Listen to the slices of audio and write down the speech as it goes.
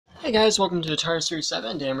Hey guys, welcome to the Tar Series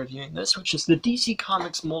 7. Today I'm reviewing this, which is the DC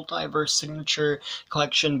Comics Multiverse Signature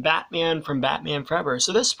Collection Batman from Batman Forever.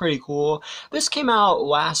 So this is pretty cool. This came out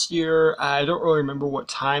last year. I don't really remember what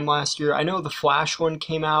time last year. I know the Flash one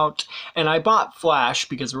came out, and I bought Flash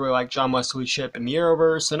because I really like John Wesley Shipp and the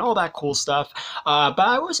Arrowverse and all that cool stuff. But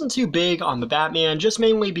I wasn't too big on the Batman, just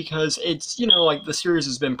mainly because it's, like the series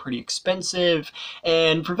has been pretty expensive.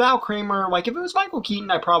 And for Val Kramer, like if it was Michael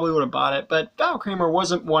Keaton, I probably would have bought it, but Val Kramer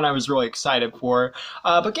wasn't one I was really excited for.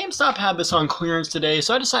 But GameStop had this on clearance today,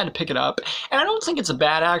 so I decided to pick it up. And I don't think it's a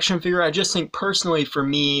bad action figure. I just think personally for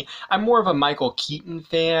me, I'm more of a Michael Keaton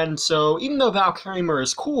fan. So even though Val Kramer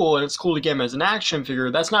is cool and it's cool to get him as an action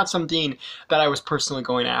figure, that's not something that I was personally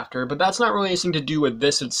going after. But that's not really anything to do with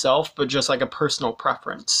this itself, but just like a personal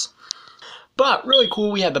preference. But really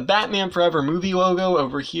cool, we have the Batman Forever movie logo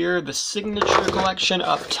over here, the signature collection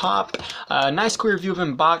up top, nice clear view of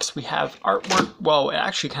him box. We have artwork, well, it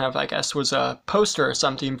actually kind of, I guess, was a poster or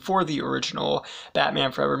something for the original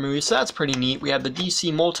Batman Forever movie, so that's pretty neat. We have the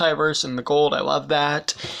DC Multiverse in the gold, I love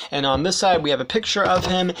that. And on this side, we have a picture of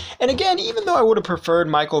him. And again, even though I would have preferred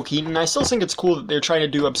Michael Keaton, I still think it's cool that they're trying to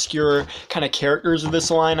do obscure kind of characters with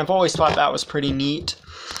this line. I've always thought that was pretty neat.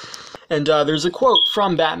 And there's a quote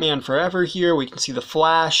from Batman Forever here. We can see the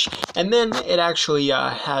Flash, and then it actually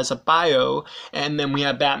has a bio, and then we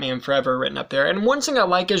have Batman Forever written up there. And one thing I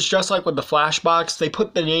like is, just like with the Flash box, they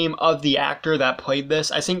put the name of the actor that played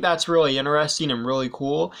this. I think that's really interesting and really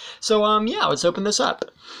cool. So yeah, let's open this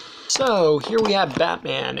up. So here we have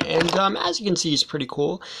Batman, and as you can see, he's pretty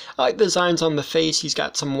cool. I like the designs on the face. He's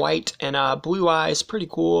got some white and blue eyes, pretty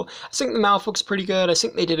cool. I think the mouth looks pretty good. I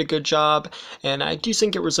think they did a good job, and I do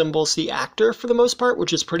think it resembles the actor for the most part,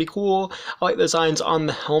 which is pretty cool. I like the designs on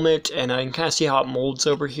the helmet, and I can kind of see how it molds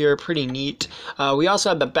over here. Pretty neat. We also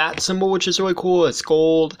have the bat symbol, which is really cool. It's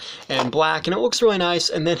gold and black, and it looks really nice.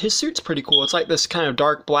 And then his suit's pretty cool. It's like this kind of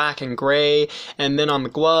dark black and gray, and then on the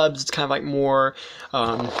gloves, it's kind of like more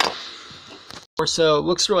so it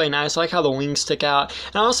looks really nice. I like how the wings stick out,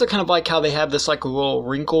 and I also kind of like how they have this like a little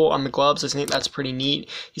wrinkle on the gloves. I think that's pretty neat.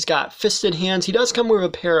 He's got fisted hands. He does come with a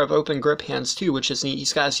pair of open grip hands too, which is neat.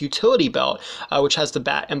 He's got his utility belt, which has the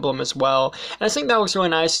bat emblem as well, and I think that looks really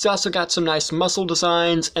nice. He's also got some nice muscle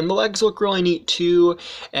designs, and the legs look really neat too.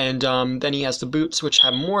 And then he has the boots, which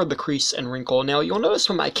have more of the crease and wrinkle. Now you'll notice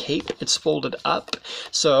from my cape, it's folded up,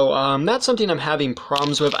 so that's something I'm having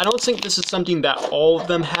problems with. I don't think this is something that all of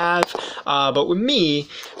them have, but with me,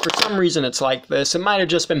 for some reason it's like this. It might have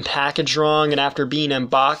just been packaged wrong, and after being in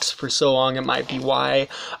box for so long, it might be why.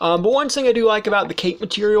 But one thing I do like about the cape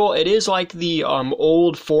material, it is like the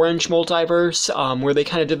old 4-inch Multiverse, where they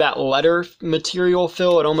kind of did that letter material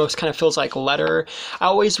fill. It almost kind of feels like leather. I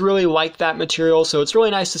always really like that material, so it's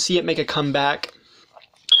really nice to see it make a comeback.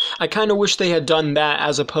 I kind of wish they had done that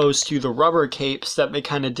as opposed to the rubber capes that they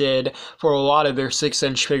kind of did for a lot of their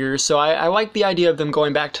 6-inch figures. So I like the idea of them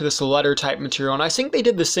going back to this leather type material, and I think they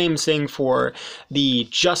did the same thing for the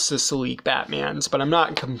Justice League Batmans, but I'm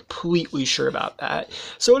not completely sure about that.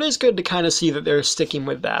 So it is good to kind of see that they're sticking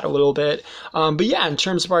with that a little bit. But yeah, in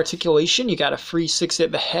terms of articulation, you got a free 60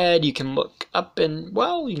 at the head. You can look up and,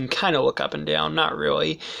 well, you can kind of look up and down, not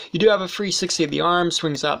really. You do have a free 60 at the arm,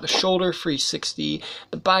 swings out the shoulder, free 60.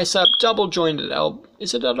 The bicep, double jointed elbow.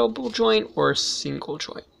 Is it a double joint or a single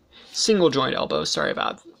joint? Single joint elbow, sorry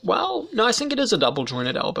about that. Well, no, I think it is a double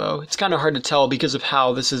jointed elbow. It's kind of hard to tell because of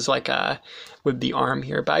how this is like with the arm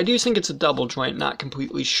here, but I do think it's a double joint, not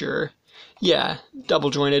completely sure. Yeah, double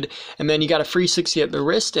jointed. And then you got a free 60 at the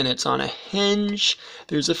wrist, and it's on a hinge.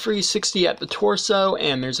 There's a free 60 at the torso,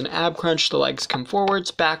 and there's an ab crunch. The legs come forwards,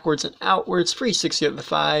 backwards, and outwards. Free 60 at the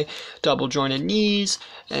thigh, double jointed knees.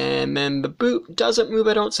 And then the boot doesn't move,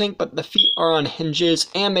 I don't think, but the feet are on hinges,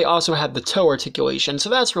 and they also have the toe articulation, so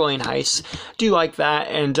that's really nice. Do like that.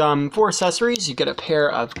 And for accessories, you get a pair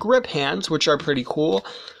of grip hands, which are pretty cool.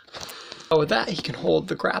 With that, he can hold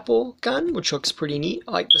the grapple gun, which looks pretty neat.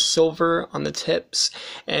 I like the silver on the tips.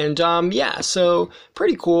 And yeah, so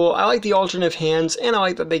pretty cool. I like the alternative hands, and I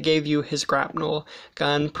like that they gave you his grapnel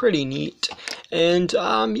gun. Pretty neat. And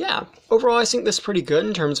yeah, overall I think this is pretty good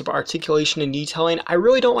in terms of articulation and detailing. I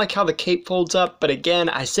really don't like how the cape folds up, but again,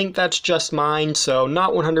 I think that's just mine, so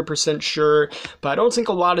not 100% sure, but I don't think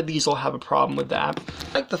a lot of these will have a problem with that.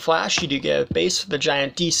 Like the Flash, you do get a base with the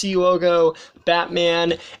giant DC logo,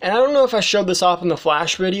 Batman, and I don't know if I showed this off in the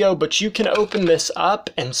Flash video, but you can open this up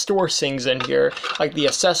and store things in here, like the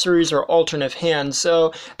accessories or alternate hands,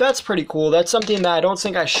 so that's pretty cool. That's something that I don't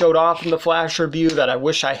think I showed off in the Flash review that I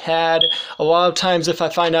wish I had. A lot of times if I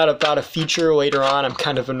find out about a feature later on, I'm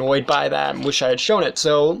kind of annoyed by that and wish I had shown it,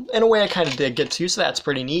 so in a way I kind of did get to, so that's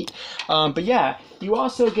pretty neat. But yeah, You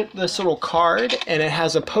also get this little card, and it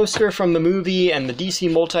has a poster from the movie and the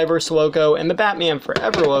DC Multiverse logo and the Batman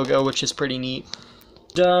Forever logo, which is pretty neat.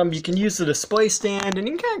 You can use the display stand, and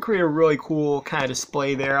you can kind of create a really cool kind of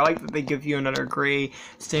display there. I like that they give you another gray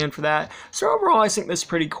stand for that. So overall, I think this is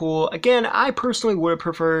pretty cool. Again, I personally would have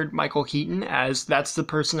preferred Michael Keaton, as that's the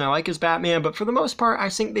person I like as Batman, but for the most part, I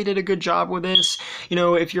think they did a good job with this. You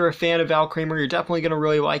know, if you're a fan of Val Kramer, you're definitely going to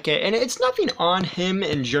really like it. And it's nothing on him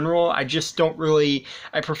in general. I just don't really,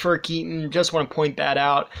 I prefer Keaton. Just want to point that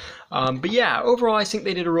out. But yeah, overall, I think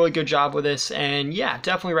they did a really good job with this, and yeah,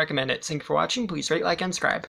 definitely recommend it. Thank you for watching. Please rate, like, and subscribe.